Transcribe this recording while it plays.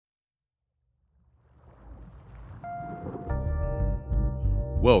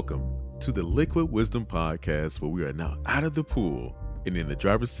Welcome to the Liquid Wisdom Podcast, where we are now out of the pool and in the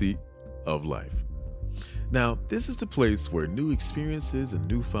driver's seat of life. Now, this is the place where new experiences and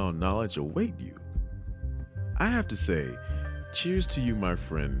newfound knowledge await you. I have to say, cheers to you, my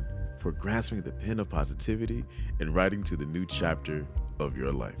friend, for grasping the pen of positivity and writing to the new chapter of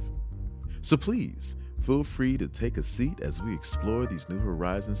your life. So please, feel free to take a seat as we explore these new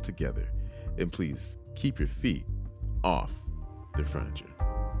horizons together. And please, keep your feet off the furniture.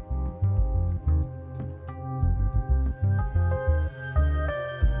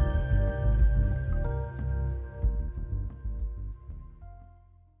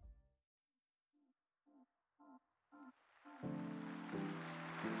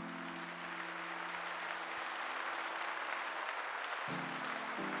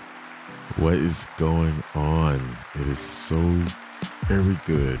 What is going on? It is so very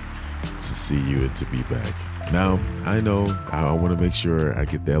good to see you and to be back. Now, I know I want to make sure I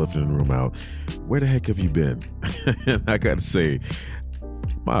get the elephant in the room out. Where the heck have you been? And I got to say,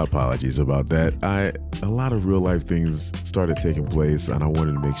 my apologies about that. A lot of real life things started taking place, and I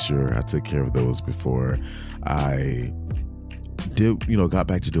wanted to make sure I took care of those before I got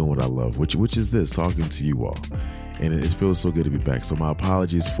back to doing what I love, which is this, talking to you all. And it feels so good to be back. So my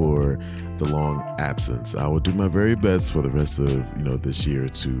apologies for the long absence. I will do my very best for the rest of, this year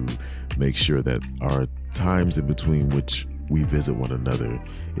to make sure that our times in between which we visit one another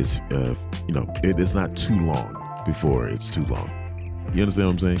is, it is not too long before it's too long. You understand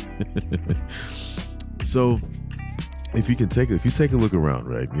what I'm saying? So if you take a look around,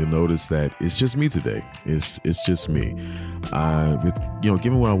 right, you'll notice that it's just me today. It's just me.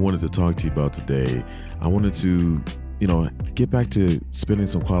 Given what I wanted to talk to you about today, I wanted to, get back to spending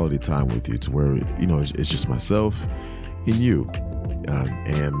some quality time with you, to where, it's just myself and you.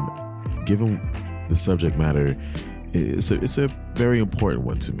 And given the subject matter, it's a very important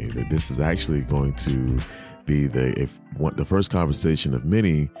one to me, that this is actually going to be the first conversation of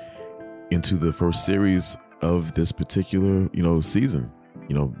many into the first series of this particular, season,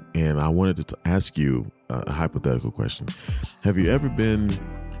 and I wanted to ask you a hypothetical question. Have you ever been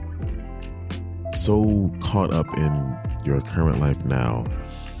so caught up in your current life now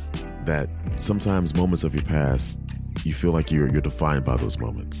that sometimes moments of your past, you feel like you're defined by those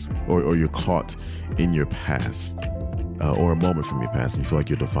moments, or you're caught in your past, or a moment from your past, and you feel like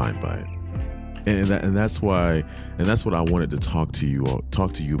you're defined by it? And that's what I wanted to talk to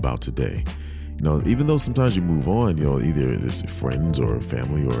you about today. Even though sometimes you move on, either it's friends or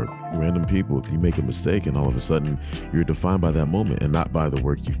family or random people, you make a mistake and all of a sudden you're defined by that moment and not by the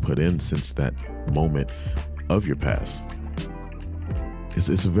work you've put in since that moment of your past.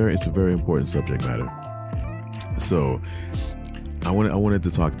 It's a very important subject matter. So I wanted to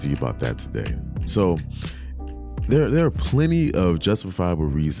talk to you about that today. So there are plenty of justifiable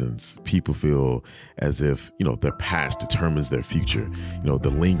reasons people feel as if, their past determines their future. The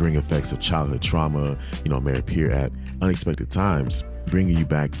lingering effects of childhood trauma, may appear at unexpected times, bringing you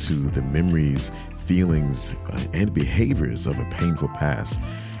back to the memories, feelings, and behaviors of a painful past.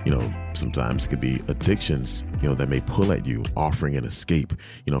 Sometimes it could be addictions, that may pull at you, offering an escape,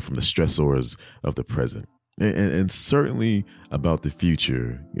 from the stressors of the present. And certainly about the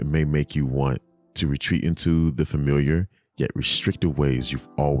future, it may make you want to retreat into the familiar yet restrictive ways you've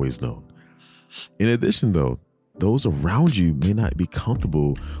always known. In addition, though, those around you may not be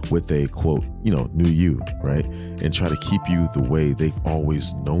comfortable with a quote, new you, right? And try to keep you the way they've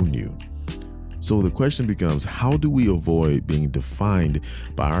always known you. So the question becomes, how do we avoid being defined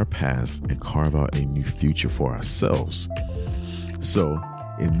by our past and carve out a new future for ourselves? So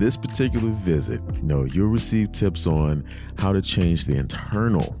in this particular visit, you'll receive tips on how to change the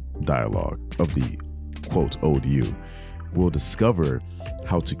internal dialogue of the quote old you. We'll discover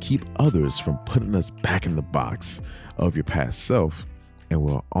how to keep others from putting us back in the box of your past self, and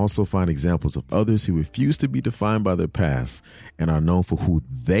we'll also find examples of others who refuse to be defined by their past and are known for who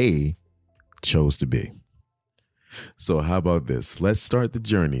they chose to be. So how about this? Let's start the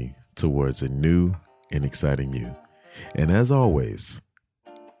journey towards a new and exciting you. And as always,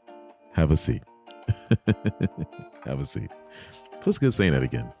 have a seat. Have a seat. Feels good saying that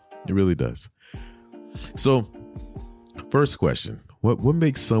again. It really does. So, first question, what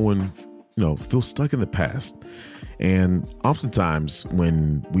makes someone, feel stuck in the past? And oftentimes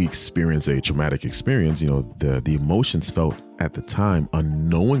when we experience a traumatic experience, the emotions felt at the time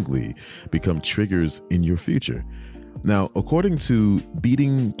unknowingly become triggers in your future. Now, according to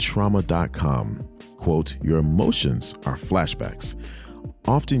beatingtrauma.com, quote, your emotions are flashbacks.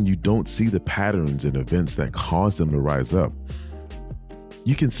 Often you don't see the patterns and events that cause them to rise up.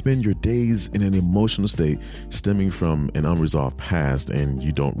 You can spend your days in an emotional state stemming from an unresolved past and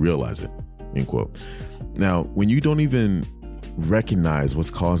you don't realize it, end quote. Now, when you don't even recognize what's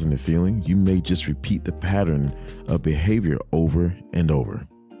causing the feeling, you may just repeat the pattern of behavior over and over.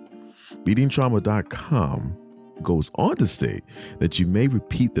 BeatingTrauma.com goes on to state that you may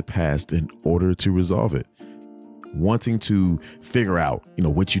repeat the past in order to resolve it, wanting to figure out,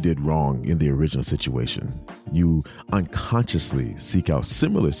 what you did wrong in the original situation. You unconsciously seek out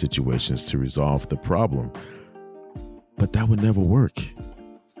similar situations to resolve the problem, but that would never work.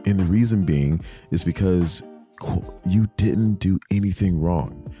 And the reason being is because you didn't do anything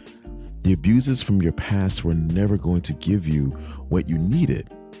wrong. The abuses from your past were never going to give you what you needed,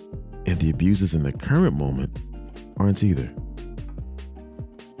 and the abuses in the current moment aren't either.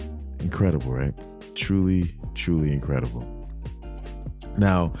 Incredible, right? Truly, truly incredible.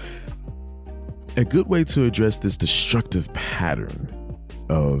 Now, a good way to address this destructive pattern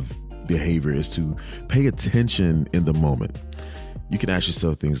of behavior is to pay attention in the moment. You can ask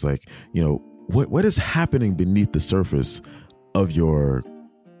yourself things like, what is happening beneath the surface of your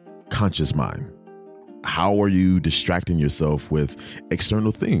conscious mind? How are you distracting yourself with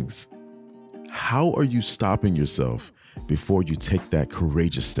external things? How are you stopping yourself before you take that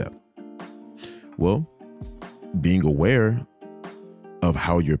courageous step? Well, being aware of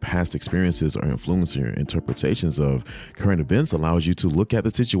how your past experiences are influencing your interpretations of current events allows you to look at the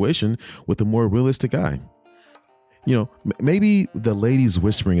situation with a more realistic eye. Maybe the ladies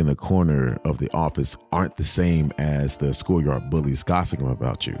whispering in the corner of the office aren't the same as the schoolyard bullies gossiping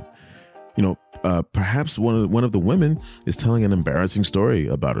about you. Perhaps one of the women is telling an embarrassing story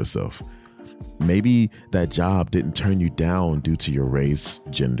about herself. Maybe that job didn't turn you down due to your race,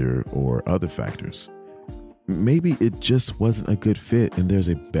 gender, or other factors. Maybe it just wasn't a good fit and there's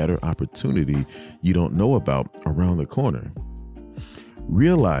a better opportunity you don't know about around the corner.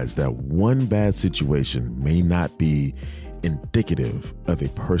 Realize that one bad situation may not be indicative of a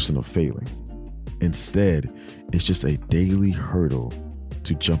personal failing. Instead, it's just a daily hurdle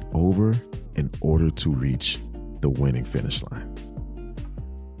to jump over in order to reach the winning finish line.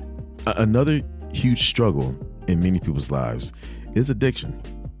 Another huge struggle in many people's lives is addiction.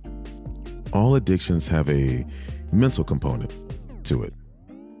 All addictions have a mental component to it.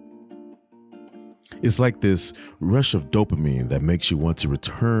 It's like this rush of dopamine that makes you want to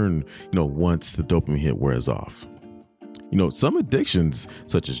return, once the dopamine hit wears off. Some addictions,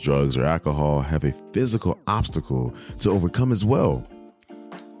 such as drugs or alcohol, have a physical obstacle to overcome as well.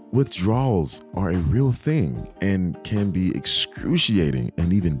 Withdrawals are a real thing and can be excruciating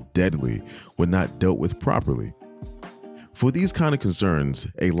and even deadly when not dealt with properly. For these kind of concerns,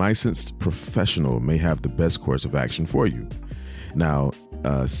 a licensed professional may have the best course of action for you. Now,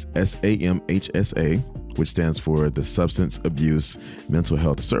 SAMHSA, which stands for the Substance Abuse Mental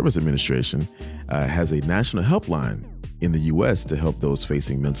Health Service Administration, has a national helpline in the U.S. to help those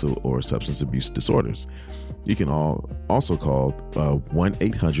facing mental or substance abuse disorders. You can also call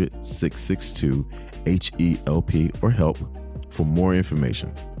 1-800-662-HELP or help for more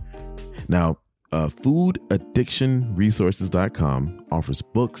information. Now, foodaddictionresources.com offers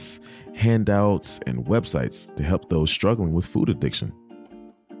books, handouts, and websites to help those struggling with food addiction.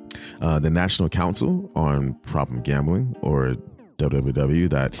 The National Council on Problem Gambling, or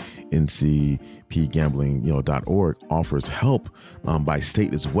www.ncpgambling.org, offers help by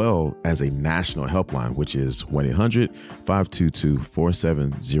state as well as a national helpline, which is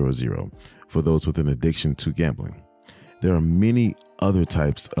 1-800-522-4700 for those with an addiction to gambling. There are many other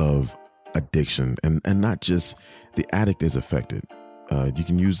types of addiction, and not just the addict is affected. You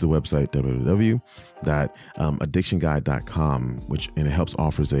can use the website www.addictionguide.com, and it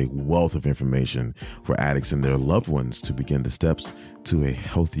offers a wealth of information for addicts and their loved ones to begin the steps to a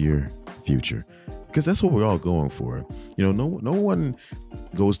healthier future. Because that's what we're all going for. No one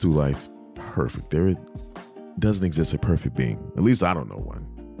goes through life perfect. There doesn't exist a perfect being. At least I don't know one,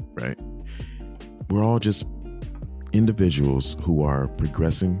 right? We're all just individuals who are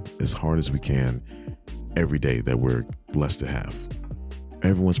progressing as hard as we can every day that we're blessed to have.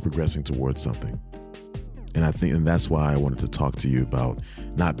 Everyone's progressing towards something. And that's why I wanted to talk to you about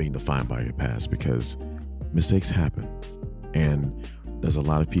not being defined by your past, because mistakes happen. And there's a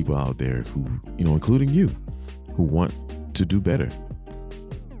lot of people out there who, including you, who want to do better.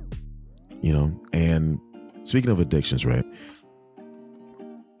 And speaking of addictions, right?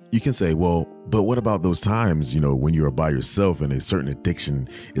 You can say, well, but what about those times, when you're by yourself and a certain addiction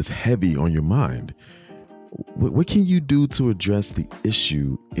is heavy on your mind? What can you do to address the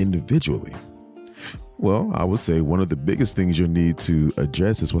issue individually? Well, I would say one of the biggest things you'll need to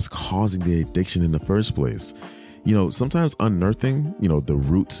address is what's causing the addiction in the first place. Sometimes unearthing, the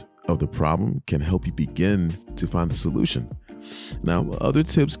root of the problem can help you begin to find the solution. Now, other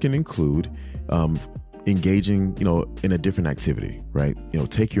tips can include engaging, in a different activity, right?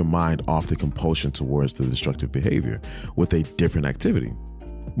 Take your mind off the compulsion towards the destructive behavior with a different activity,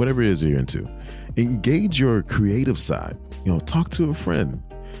 whatever it is you're into. Engage your creative side, talk to a friend,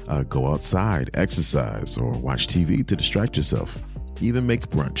 go outside, exercise, or watch TV to distract yourself, even make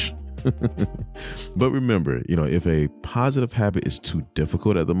brunch. But remember, if a positive habit is too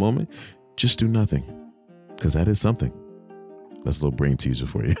difficult at the moment, just do nothing, because that is something. That's a little brain teaser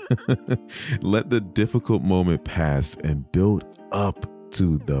for you. Let the difficult moment pass and build up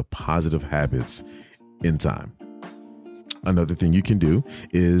to the positive habits in time. Another thing you can do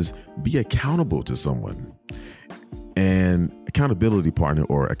is be accountable to someone. An accountability partner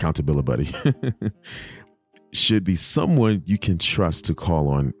or accountability buddy should be someone you can trust to call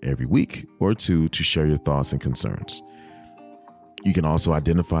on every week or two to share your thoughts and concerns. You can also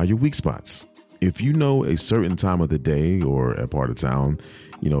identify your weak spots. If you know a certain time of the day or a part of town,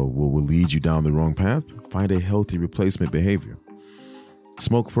 will lead you down the wrong path, find a healthy replacement behavior.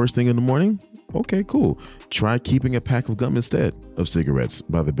 Smoke first thing in the morning? Okay, cool. Try keeping a pack of gum instead of cigarettes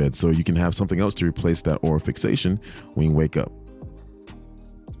by the bed so you can have something else to replace that oral fixation when you wake up.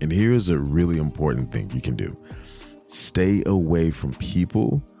 And here's a really important thing you can do. Stay away from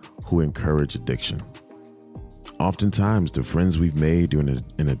people who encourage addiction. Oftentimes, the friends we've made during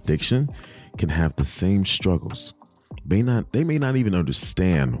an addiction can have the same struggles. They may not even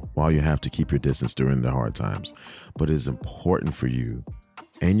understand why you have to keep your distance during the hard times, but it is important for you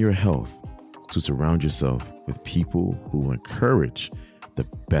and your health to surround yourself with people who encourage the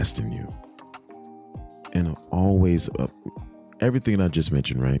best in you. And always, everything I just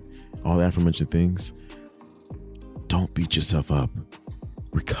mentioned, right? All the aforementioned things, don't beat yourself up.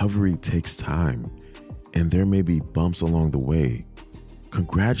 Recovery takes time, and there may be bumps along the way.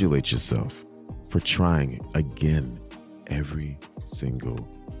 Congratulate yourself for trying again every single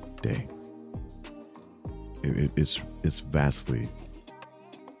day. It's vastly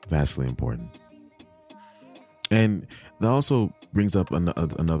important. And that also brings up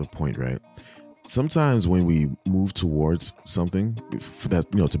another point, right? Sometimes when we move towards something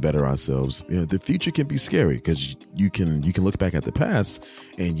that, to better ourselves, the future can be scary because you can look back at the past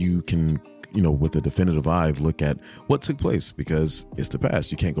and you can, with a definitive eye, look at what took place because it's the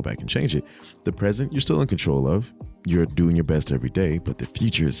past. You can't go back and change it. The present, you're still in control of. You're doing your best every day, but the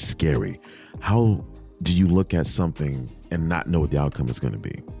future is scary. How do you look at something and not know what the outcome is going to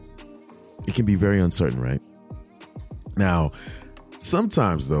be? It can be very uncertain, right? Now,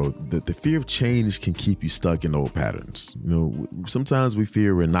 sometimes, though, the fear of change can keep you stuck in old patterns. Sometimes we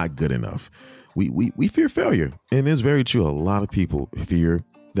fear we're not good enough. We fear failure. And it's very true. A lot of people fear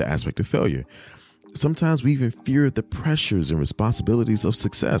the aspect of failure. Sometimes we even fear the pressures and responsibilities of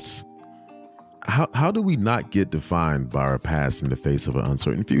success. How do we not get defined by our past in the face of an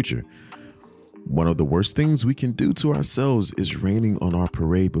uncertain future? One of the worst things we can do to ourselves is raining on our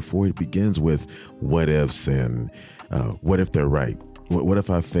parade before it begins with what ifs and what if they're right? What if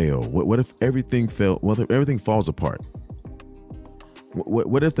I fail? What if everything What if everything falls apart?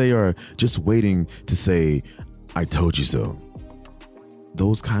 What if they are just waiting to say, I told you so?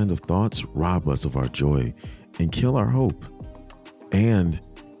 Those kind of thoughts rob us of our joy and kill our hope. And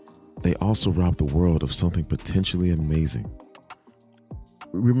they also rob the world of something potentially amazing.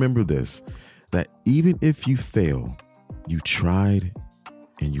 Remember this, that even if you fail, you tried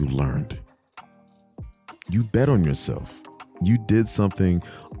and you learned. You bet on yourself. You did something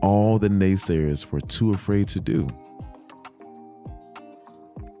all the naysayers were too afraid to do.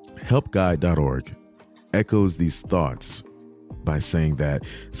 Helpguide.org echoes these thoughts by saying that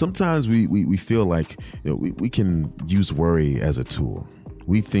sometimes we feel like we can use worry as a tool.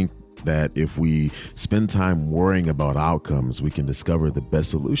 We think that if we spend time worrying about outcomes, we can discover the best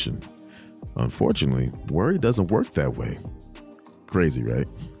solution. Unfortunately, worry doesn't work that way. Crazy, right?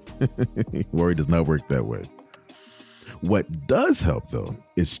 Worry does not work that way. What does help, though,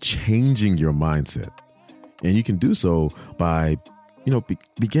 is changing your mindset. And you can do so by,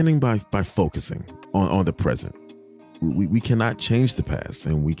 beginning by focusing on the present. We cannot change the past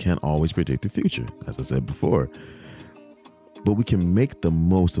and we can't always predict the future, as I said before. But we can make the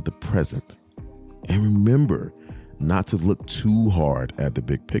most of the present. And remember not to look too hard at the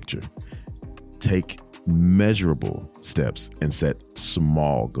big picture. Take measurable steps and set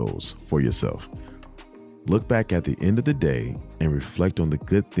small goals for yourself. Look back at the end of the day and reflect on the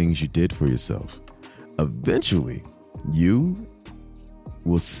good things you did for yourself. Eventually, you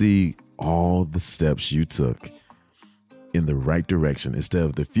will see all the steps you took in the right direction instead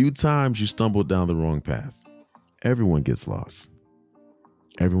of the few times you stumbled down the wrong path. Everyone gets lost.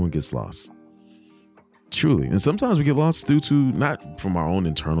 Everyone gets lost. Truly. And sometimes we get lost due to not from our own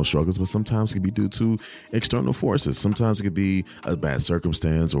internal struggles, but sometimes it could be due to external forces. Sometimes it could be a bad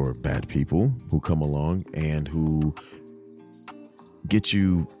circumstance or bad people who come along and who get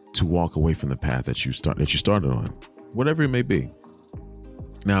you to walk away from the path that you started on, whatever it may be.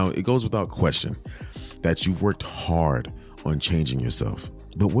 Now, it goes without question that you've worked hard on changing yourself.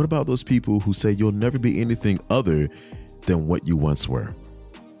 But what about those people who say you'll never be anything other than what you once were?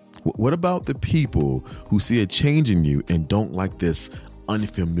 What about the people who see a change in you and don't like this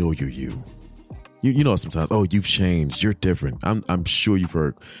unfamiliar you? You know, sometimes, oh, you've changed, you're different. I'm sure you've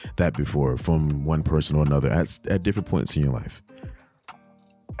heard that before from one person or another at different points in your life.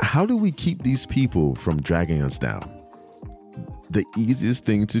 How do we keep these people from dragging us down? The easiest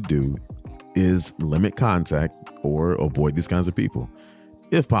thing to do is limit contact or avoid these kinds of people,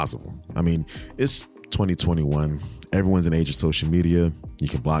 if possible. I mean, it's 2021. Everyone's in the age of social media. You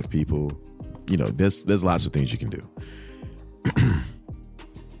can block people. You know, there's lots of things you can do.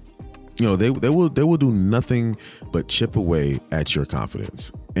 You know, they will do nothing but chip away at your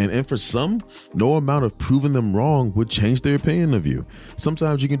confidence. And for some, no amount of proving them wrong would change their opinion of you.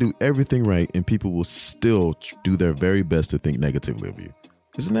 Sometimes you can do everything right and people will still do their very best to think negatively of you.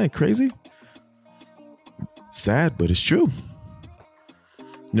 Isn't that crazy? Sad, but it's true.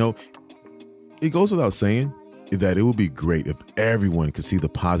 You know, it goes without saying that it would be great if everyone could see the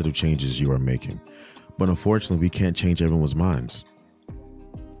positive changes you are making. But unfortunately, we can't change everyone's minds.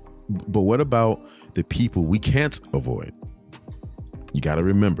 But what about the people we can't avoid? You got to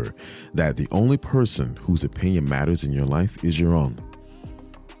remember that the only person whose opinion matters in your life is your own.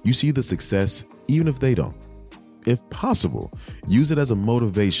 You see the success even if they don't. If possible, use it as a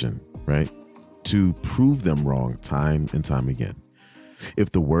motivation, right? To prove them wrong time and time again.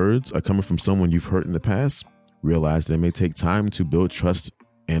 If the words are coming from someone you've hurt in the past, realize that it may take time to build trust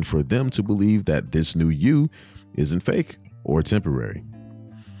and for them to believe that this new you isn't fake or temporary.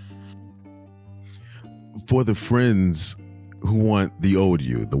 For the friends who want the old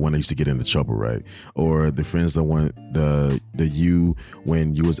you, the one that used to get into trouble, right? Or the friends that want the you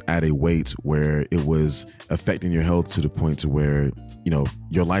when you was at a weight where it was affecting your health to the point to where, you know,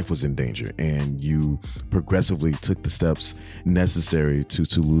 your life was in danger and you progressively took the steps necessary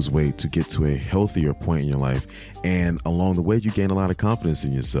to lose weight, to get to a healthier point in your life. And along the way, you gain a lot of confidence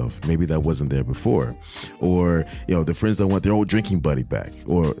in yourself. Maybe that wasn't there before. Or, you know, the friends that want their old drinking buddy back,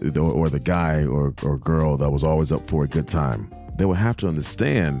 or the guy or girl that was always up for a good time. They will have to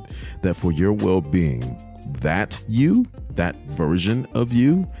understand that for your well-being, that version of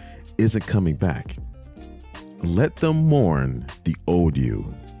you isn't coming back. Let them mourn the old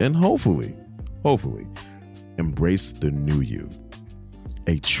you and hopefully embrace the new you.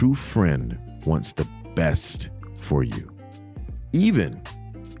 A true friend wants the best for you, even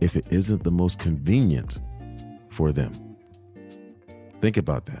if it isn't the most convenient for them. Think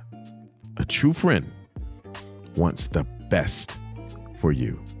about that. A true friend wants the best for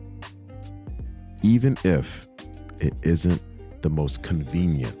you, even if it isn't the most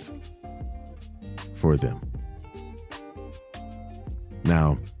convenient for them.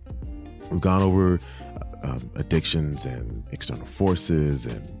 Now, we've gone over addictions and external forces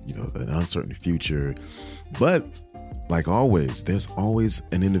and, you know, an uncertain future. But like always, there's always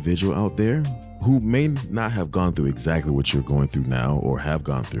an individual out there who may not have gone through exactly what you're going through now or have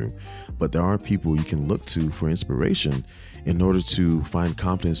gone through. But there are people you can look to for inspiration in order to find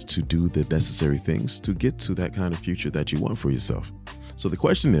confidence to do the necessary things to get to that kind of future that you want for yourself. So the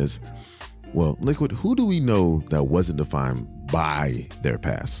question is, well, Liquid, who do we know that wasn't defined by their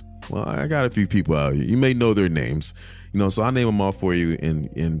past? Well, I got a few people out here. You may know their names, you know, so I'll name them all for you.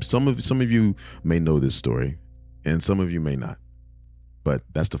 And some of you may know this story and some of you may not, but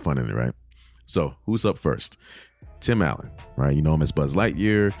that's the fun in it, right? So who's up first? Tim Allen, right? You know him as Buzz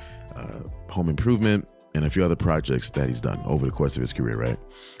Lightyear, Home Improvement, and a few other projects that he's done over the course of his career, right?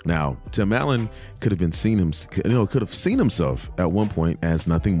 Now, Tim Allen could have seen himself at one point as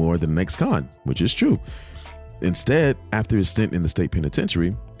nothing more than an ex-con, which is true. Instead, after his stint in the state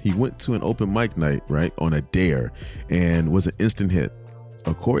penitentiary, he went to an open mic night, right, on a dare and was an instant hit.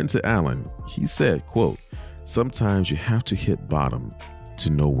 According to Allen, he said, quote, "Sometimes you have to hit bottom to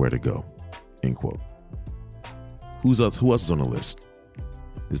know where to go," end quote. Who else is on the list?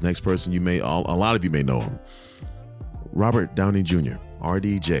 This next person, a lot of you may know him. Robert Downey Jr.,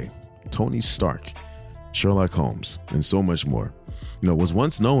 RDJ, Tony Stark, Sherlock Holmes, and so much more. You know, was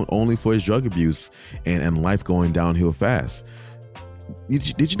once known only for his drug abuse and life going downhill fast.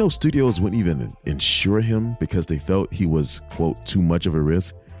 Did you know studios wouldn't even insure him because they felt he was, quote, too much of a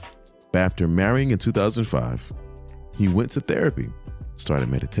risk? But after marrying in 2005 he went to therapy, started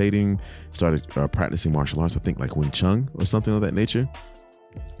meditating, started practicing martial arts, I think like Wing Chun or something of that nature,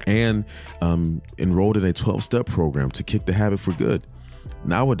 and enrolled in a 12-step program to kick the habit for good.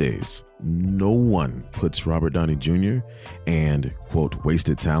 Nowadays, no one puts Robert Downey Jr. and, quote,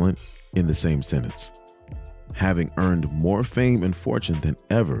 wasted talent in the same sentence, having earned more fame and fortune than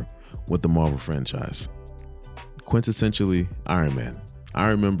ever with the Marvel franchise. Quintessentially Iron Man. I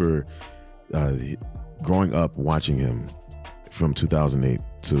remember growing up watching him from 2008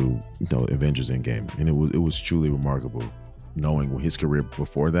 to Avengers Endgame, and it was truly remarkable knowing his career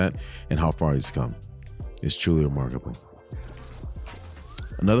before that and how far he's come. It's truly remarkable.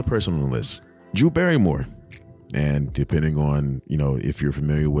 Another person on the list, Drew Barrymore. And depending on, if you're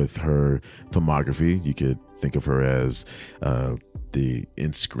familiar with her filmography, you could think of her as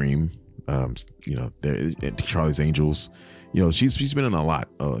in Scream, Charlie's Angels. She's been in a lot.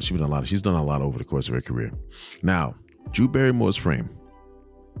 She's done a lot over the course of her career. Now, Drew Barrymore's fame.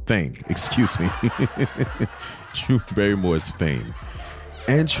 Drew Barrymore's fame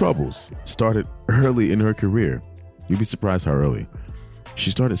and troubles started early in her career. You'd be surprised how early. She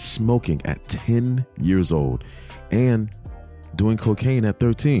started smoking at 10 years old and doing cocaine at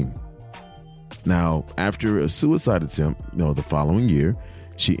 13. Now, after a suicide attempt, the following year,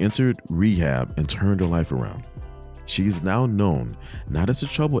 she entered rehab and turned her life around. She is now known not as a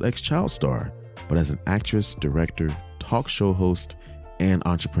troubled ex-child star, but as an actress, director, talk show host, and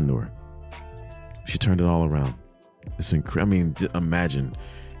entrepreneur. She turned it all around. It's incredible. Imagine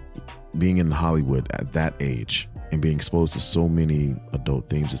being in Hollywood at that age and being exposed to so many adult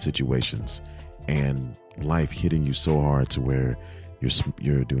themes and situations, and life hitting you so hard to where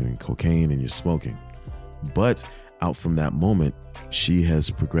you're doing cocaine and you're smoking. But out from that moment, she has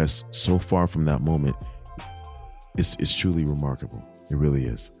progressed so far from that moment. It's truly remarkable. It really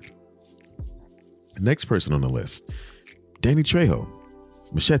is. Next person on the list, Danny Trejo,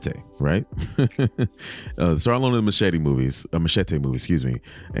 Machete, right? Star alone in the Machete movie,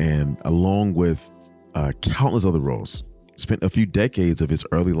 and along with countless other roles, spent a few decades of his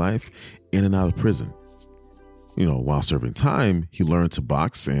early life in and out of prison. While serving time, he learned to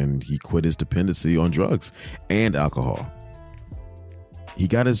box and he quit his dependency on drugs and alcohol. He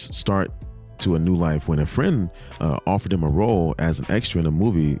got his start to a new life when a friend offered him a role as an extra in a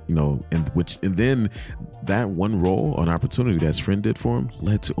movie, and then that one role, an opportunity that his friend did for him,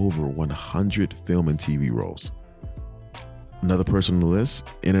 led to over 100 film and TV roles. Another person on the list,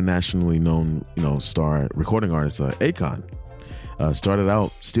 internationally known, star recording artist Akon, started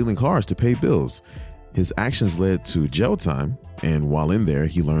out stealing cars to pay bills. His actions led to jail time, and while in there,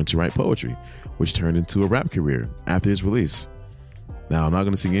 he learned to write poetry, which turned into a rap career after his release. Now, I'm not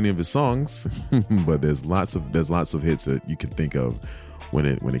going to sing any of his songs, but there's lots of hits that you can think of when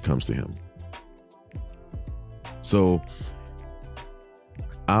it comes to him. So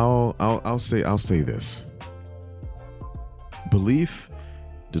I'll say this: belief,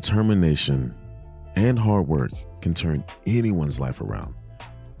 determination, and hard work can turn anyone's life around.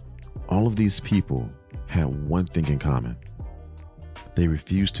 All of these people had one thing in common: they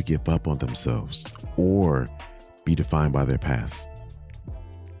refused to give up on themselves or be defined by their past.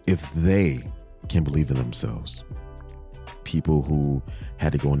 If they can believe in themselves, people who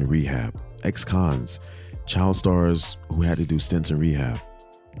had to go into rehab, ex-cons, child stars who had to do stints in rehab,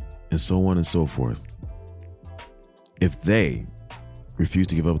 and so on and so forth, if they refuse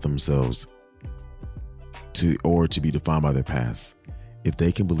to give up themselves to be defined by their past, if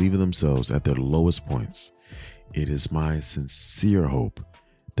they can believe in themselves at their lowest points, it is my sincere hope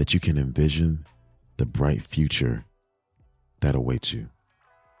that you can envision the bright future that awaits you.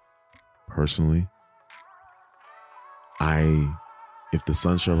 Personally, if the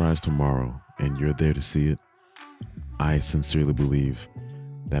sun shall rise tomorrow and you're there to see it, I sincerely believe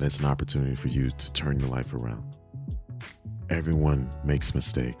that it's an opportunity for you to turn your life around. Everyone makes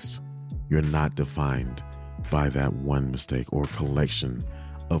mistakes. You're not defined by that one mistake or collection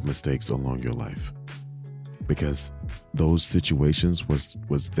of mistakes along your life, because those situations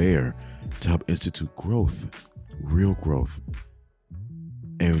was there to help institute growth, real growth.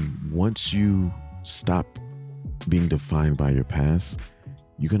 And once you stop being defined by your past,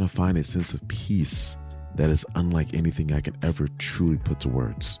 you're going to find a sense of peace that is unlike anything I can ever truly put to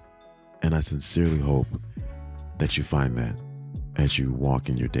words. And I sincerely hope that you find that as you walk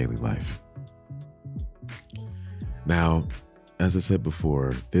in your daily life. Now, as I said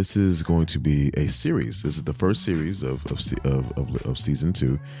before, this is going to be a series. This is the first series of season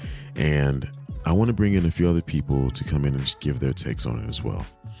 2. And I want to bring in a few other people to come in and give their takes on it as well.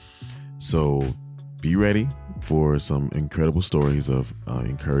 So be ready for some incredible stories of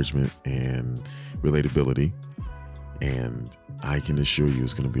encouragement and relatability. And I can assure you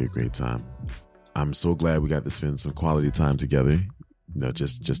it's going to be a great time. I'm so glad we got to spend some quality time together,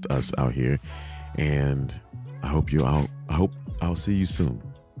 just us out here. And I hope I'll see you soon.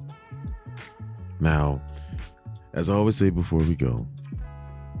 Now, as I always say before we go,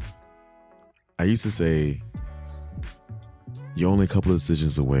 I used to say you're only a couple of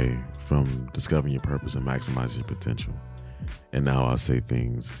decisions away from discovering your purpose and maximizing your potential. And now I'll say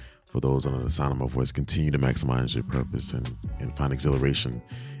things for those under the sound of my voice: continue to maximize your purpose and find exhilaration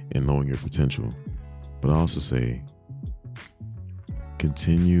in knowing your potential. But I also say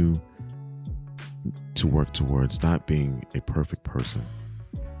continue to work towards not being a perfect person,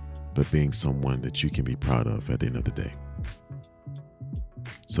 but being someone that you can be proud of at the end of the day.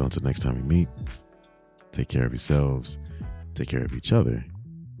 So until next time we meet, take care of yourselves, take care of each other,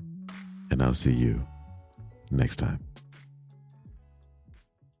 and I'll see you next time.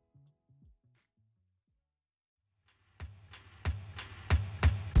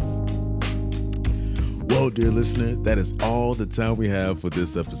 Well, dear listener, that is all the time we have for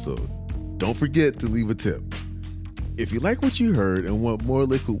this episode. Don't forget to leave a tip. If you like what you heard and want more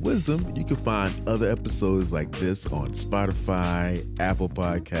liquid wisdom, you can find other episodes like this on Spotify, Apple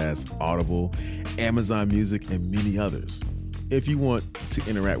Podcasts, Audible, Amazon Music, and many others. If you want to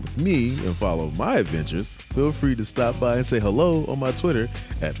interact with me and follow my adventures, feel free to stop by and say hello on my Twitter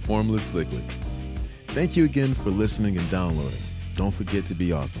at Formless Liquid. Thank you again for listening and downloading. Don't forget to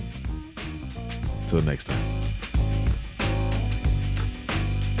be awesome. Till next time.